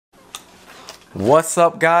What's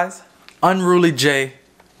up, guys? Unruly J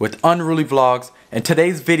with Unruly Vlogs, and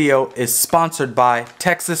today's video is sponsored by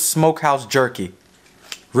Texas Smokehouse Jerky.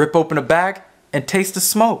 Rip open a bag and taste the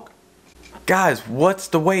smoke. Guys, what's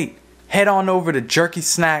the wait? Head on over to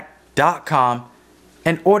jerkysnack.com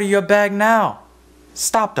and order your bag now.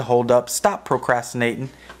 Stop the hold up, stop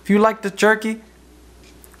procrastinating. If you like the jerky,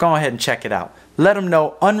 go ahead and check it out. Let them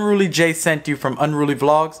know Unruly J sent you from Unruly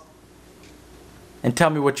Vlogs, and tell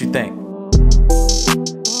me what you think.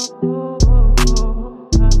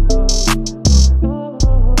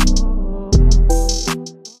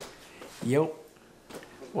 Yo,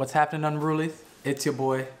 what's happening, Unruly? It's your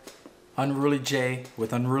boy Unruly J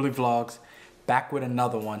with Unruly Vlogs, back with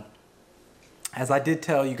another one. As I did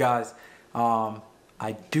tell you guys,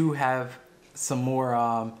 I do have some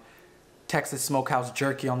more Texas Smokehouse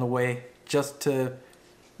Jerky on the way, just to,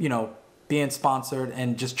 you know, being sponsored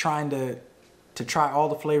and just trying to try all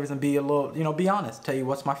the flavors and be a little, you know, be honest, tell you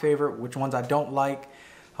what's my favorite, which ones I don't like.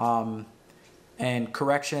 And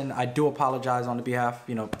correction, I do apologize on the behalf,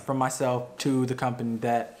 you know, from myself to the company,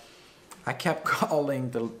 that I kept calling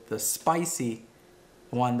the spicy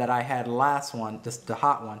one that I had last one, just the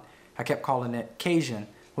hot one, I kept calling it Cajun.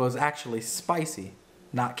 Well, it was actually spicy,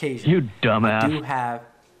 not Cajun. You dumbass. I do have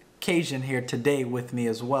Cajun here today with me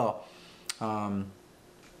as well.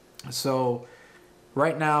 So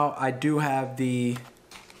right now I do have the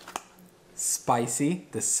spicy,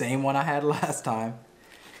 the same one I had last time,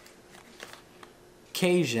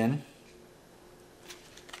 Cajun,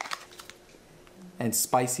 and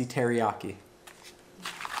spicy teriyaki.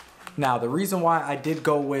 Now the reason why I did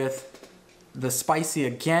go with the spicy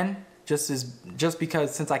again, just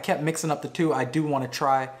because since I kept mixing up the two, I do want to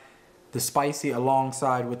try the spicy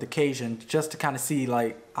alongside with the Cajun, just to kind of see,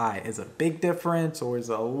 like, is it a big difference or is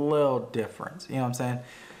it a little difference? You know what I'm saying?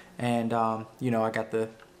 And you know, I got the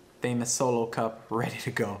famous solo cup ready to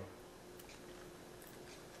go.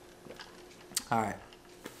 All right.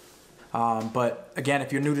 But again,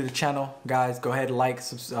 if you're new to the channel, guys, go ahead and like,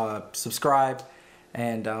 subscribe,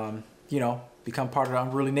 and you know, become part of the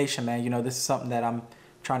Unruly Nation, man. You know, this is something that I'm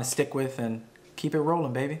trying to stick with and keep it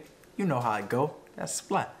rolling, baby. You know how it go. That's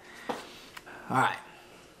splat. All right.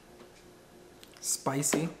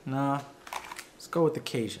 Spicy? Nah. Let's go with the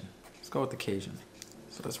Cajun. Let's go with the Cajun.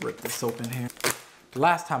 So let's rip this open here. The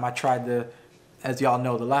last time I tried as y'all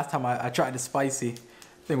know, the last time I tried the spicy, I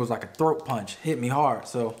think it was like a throat punch. Hit me hard.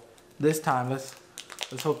 So this time, let's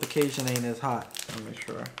hope the Cajun ain't as hot. Let me make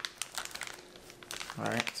sure. All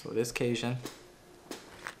right. So this Cajun.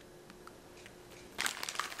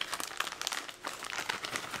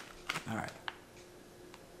 All right.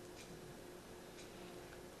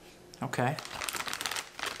 Okay.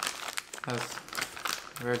 That's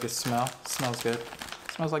a very good smell. Smells good.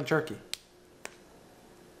 Smells like jerky. You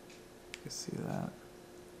can see that.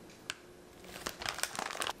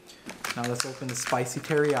 Now let's open the spicy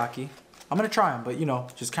teriyaki. I'm gonna try them, but you know,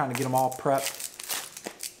 just kind of get them all prepped.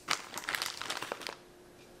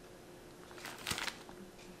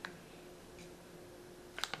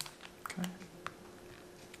 Okay.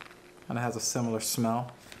 Kind of has a similar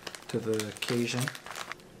smell to the Cajun.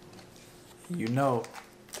 You know,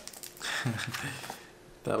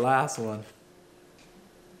 that last one,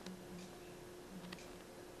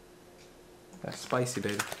 that's spicy,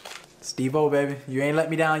 baby. Steve-O, baby, you ain't let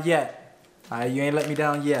me down yet. Alright, you ain't let me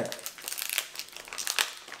down yet.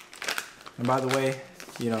 And by the way,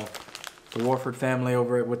 you know, the Warford family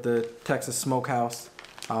over with the Texas Smokehouse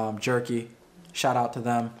Jerky, shout out to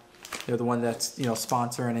them. They're the one that's, you know,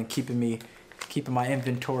 sponsoring and keeping my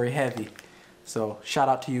inventory heavy. So shout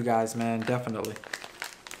out to you guys, man, definitely.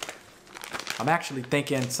 I'm actually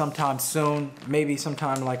thinking sometime soon, maybe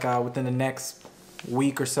sometime like within the next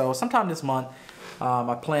week or so, sometime this month,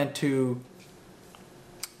 I plan to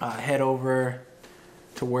head over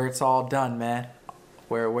to where it's all done, man.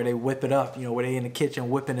 Where they whip it up, you know, where they in the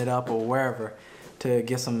kitchen whipping it up or wherever, to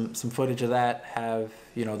get some footage of that, have,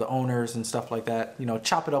 you know, the owners and stuff like that, you know,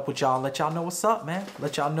 chop it up with y'all, let y'all know what's up, man.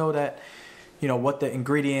 Let y'all know that, you know, what the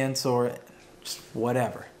ingredients or just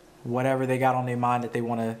whatever they got on their mind that they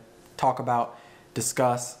want to talk about,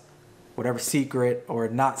 discuss, whatever secret or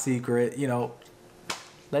not secret, you know,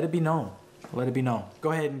 let it be known. Let it be known.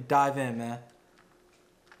 Go ahead and dive in, man.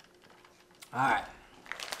 All right.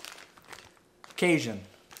 Cajun.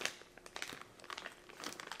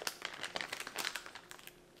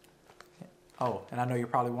 Oh, and I know you're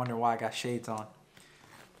probably wondering why I got shades on.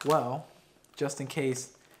 Well, just in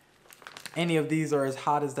case any of these are as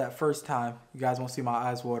hot as that first time, you guys won't see my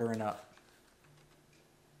eyes watering up.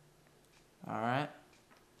 All right.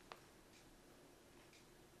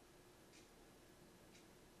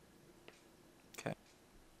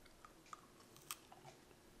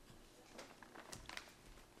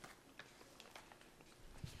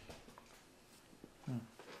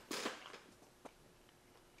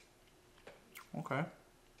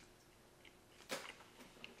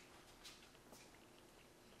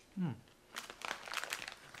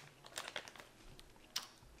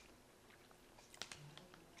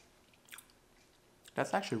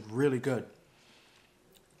 That's actually really good.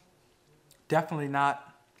 Definitely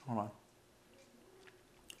not, hold on.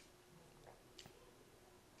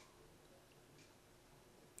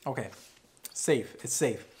 Okay, safe, it's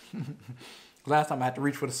safe. Last time I had to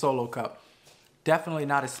reach for the solo cup. Definitely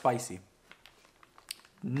not as spicy.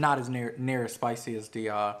 Not as near as spicy as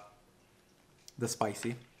the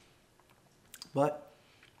spicy. But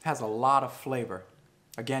has a lot of flavor.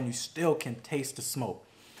 Again, you still can taste the smoke,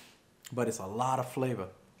 but it's a lot of flavor.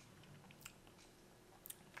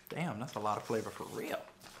 Damn, that's a lot of flavor for real.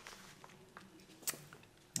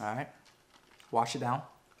 All right, wash it down.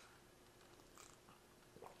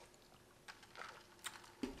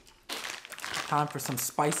 Time for some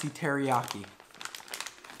spicy teriyaki.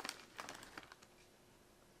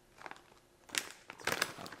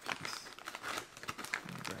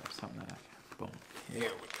 Grab something that I can, boom. Here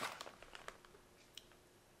we go.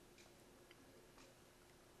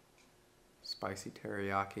 Spicy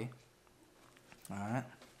teriyaki. All right.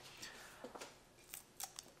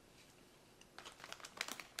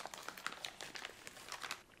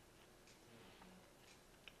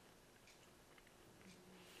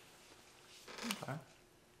 Okay.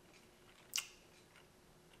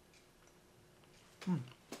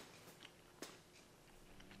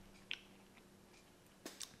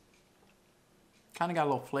 Kind of got a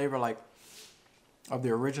little flavor like of the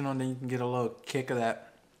original, and then you can get a little kick of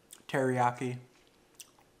that teriyaki.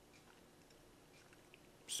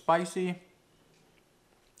 Spicy,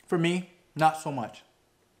 for me, not so much.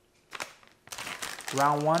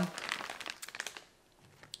 Round one,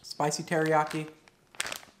 spicy teriyaki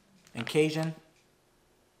and Cajun.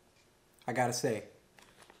 I gotta say,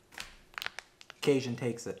 Cajun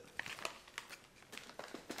takes it.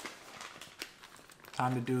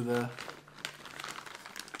 Time to do the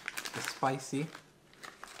spicy.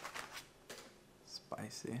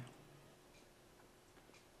 Spicy.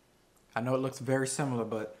 I know it looks very similar,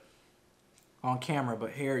 but on camera,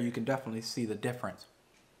 but here you can definitely see the difference.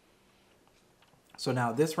 So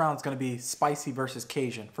now this round is going to be spicy versus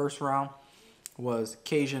Cajun. First round was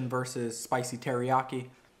Cajun versus spicy teriyaki.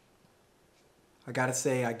 I gotta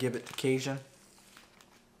say, I give it to Cajun.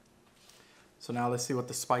 So now let's see what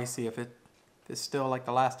the spicy, if it's still like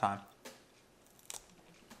the last time.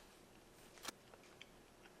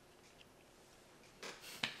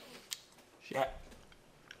 Shit.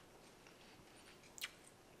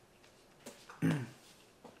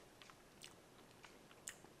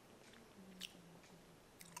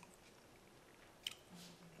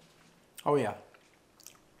 Oh yeah.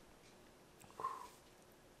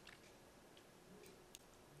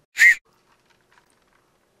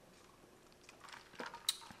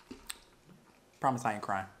 Promise I ain't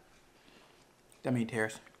crying. That mean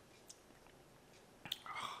tears.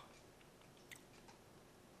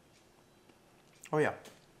 Oh yeah.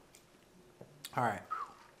 All right.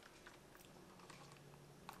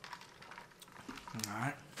 All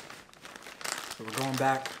right. So we're going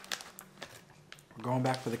back. We're going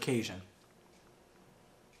back for the Cajun.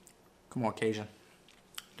 Come on, Cajun.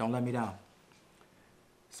 Don't let me down.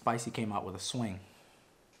 Spicy came out with a swing.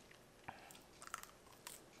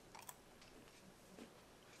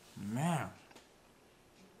 Man.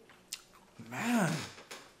 Man.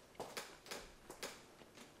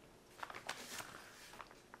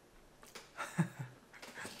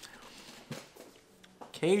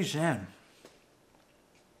 Cajun.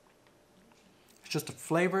 It's just the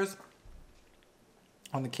flavors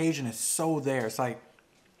on the Cajun is so there. It's like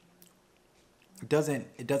it doesn't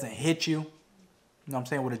hit you. You know what I'm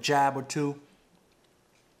saying, with a jab or two.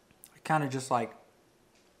 It kind of just like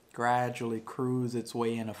gradually cruise its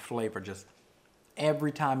way in a flavor. Just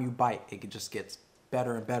every time you bite, it just gets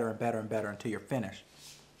better and better and better and better until you're finished.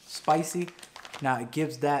 Spicy, now it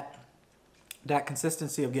gives that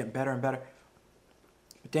consistency of getting better and better.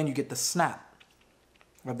 But then you get the snap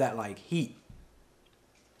of that like heat.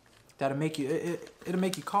 That'll make you, it'll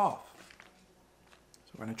make you cough.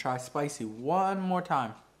 So we're gonna try spicy one more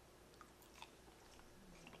time.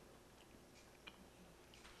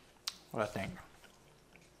 What I think.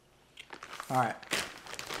 All right.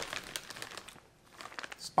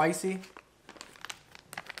 Spicy,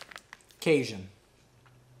 Cajun.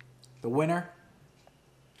 The winner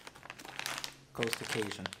goes to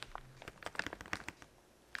Cajun.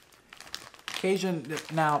 Cajun,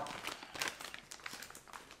 now,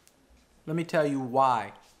 let me tell you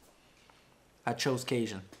why I chose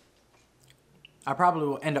Cajun. I probably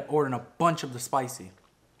will end up ordering a bunch of the spicy.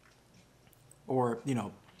 Or, you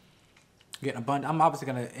know, getting a bunch. I'm obviously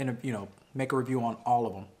gonna, you know, make a review on all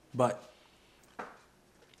of them. But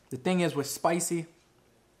the thing is with spicy,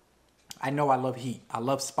 I know I love heat. I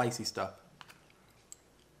love spicy stuff.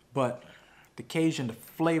 But the Cajun, the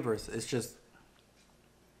flavors,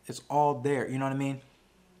 it's all there. You know what I mean?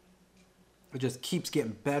 It just keeps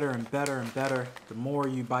getting better and better and better the more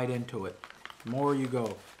you bite into it. The more you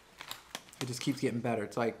go, it just keeps getting better.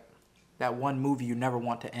 It's like that one movie you never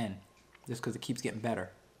want to end just because it keeps getting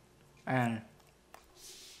better. And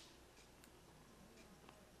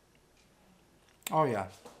oh yeah,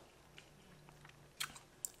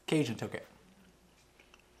 Cajun took it.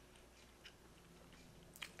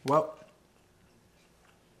 Well,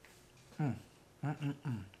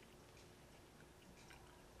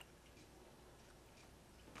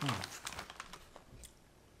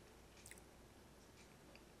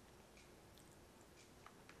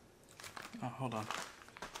 Oh, hold on.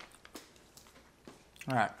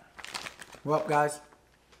 All right. Well, guys,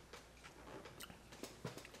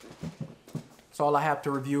 that's all I have to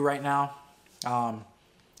review right now.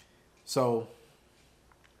 So,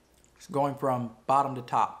 going from bottom to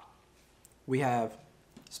top, we have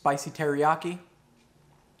spicy teriyaki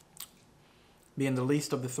being the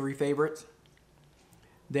least of the three favorites.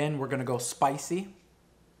 Then we're gonna go spicy.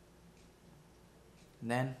 And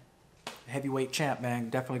then heavyweight champ, man,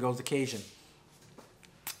 definitely goes to Cajun.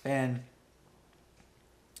 And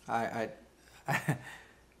I think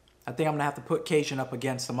I'm gonna have to put Cajun up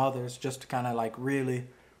against some others just to kind of like really.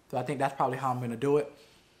 So I think that's probably how I'm gonna do it.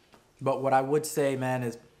 But what I would say, man,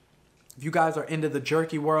 is if you guys are into the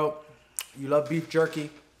jerky world, you love beef jerky,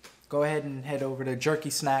 go ahead and head over to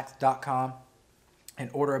jerkysnacks.com and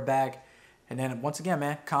order a bag. And then once again,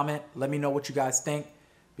 man, comment, let me know what you guys think,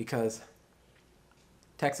 because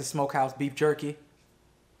Texas Smokehouse beef jerky,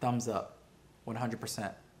 thumbs up,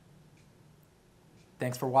 100%.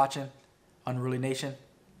 Thanks for watching, Unruly Nation.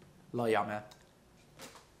 Love y'all, man.